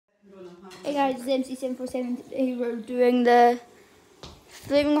Hey guys, it's MC747. Today we're doing the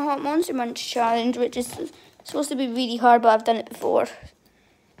Flaming Hot Monster Munch challenge, which is supposed to be really hard, but I've done it before,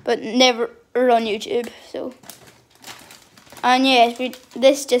 but never on YouTube. So, and yes,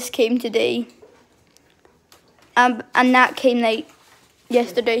 this just came today, and that came like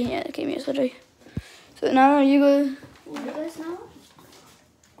yesterday. Yeah, it came yesterday. So now you go do this now.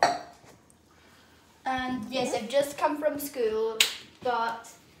 And yes, I've just come from school, but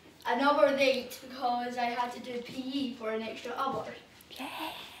an hour late because I had to do PE for an extra hour.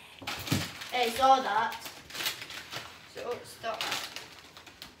 Yeah. I saw that. So let's start.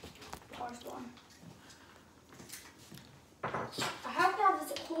 First one. I have to have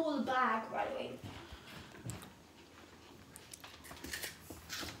this whole bag, by the way.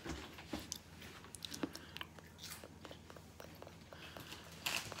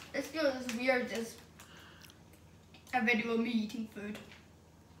 This feels weird, just a video of me eating food.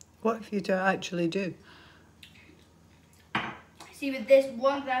 What if you don't actually do? See, with this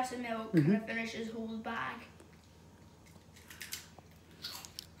one glass of milk, kind of finishes whole bag.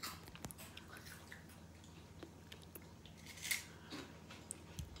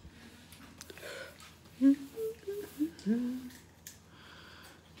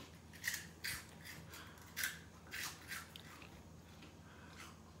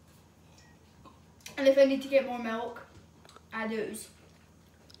 And if I need to get more milk, I lose.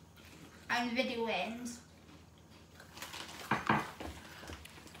 And the video ends.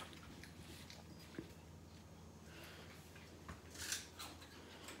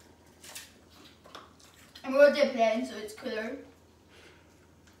 I'm going to dip it in so it's cooler.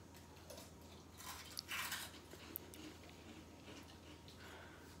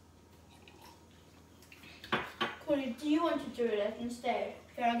 Cody, do you want to do it instead?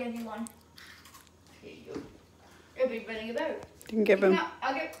 Here, I'll give you one. Here you go. You'll be running about. You can give him. No,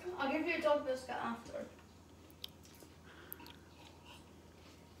 I'll give you a dog biscuit after.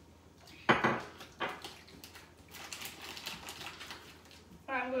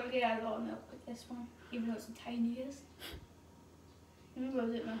 Alright, I'm going to get a lot of milk with this one, even though it's the tiniest. I'm going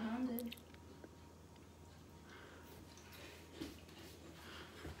to dip my hand in.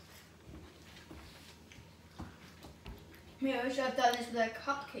 Maybe I should have done this with a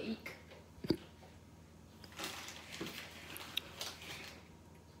cupcake.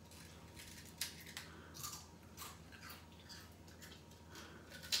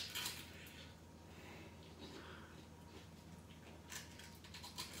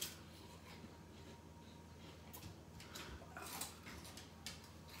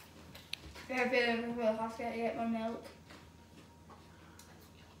 I have to get my milk.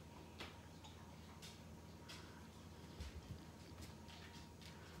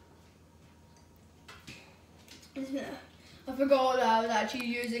 I forgot that I was actually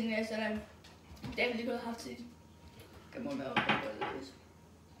using this, and I'm definitely gonna have to get more milk out of this.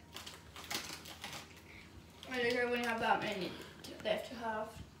 I think I only have that many left to have.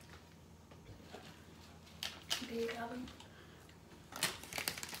 Okay, Calvin.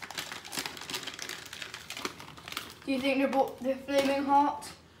 Do you think they're flaming hot?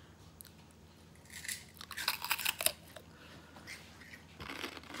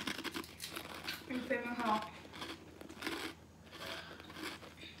 They're flaming hot.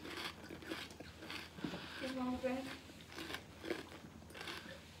 Give one more bit.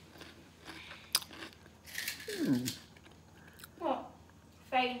 What?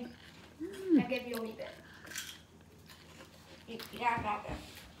 Fine. I'll give you a wee bit. Yeah, I got it.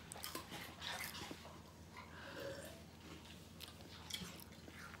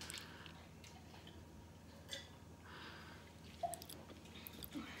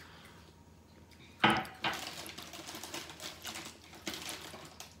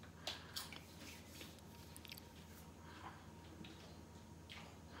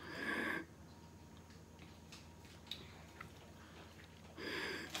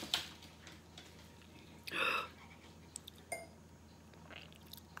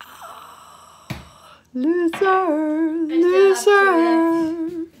 Loser,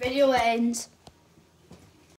 loser. Video ends.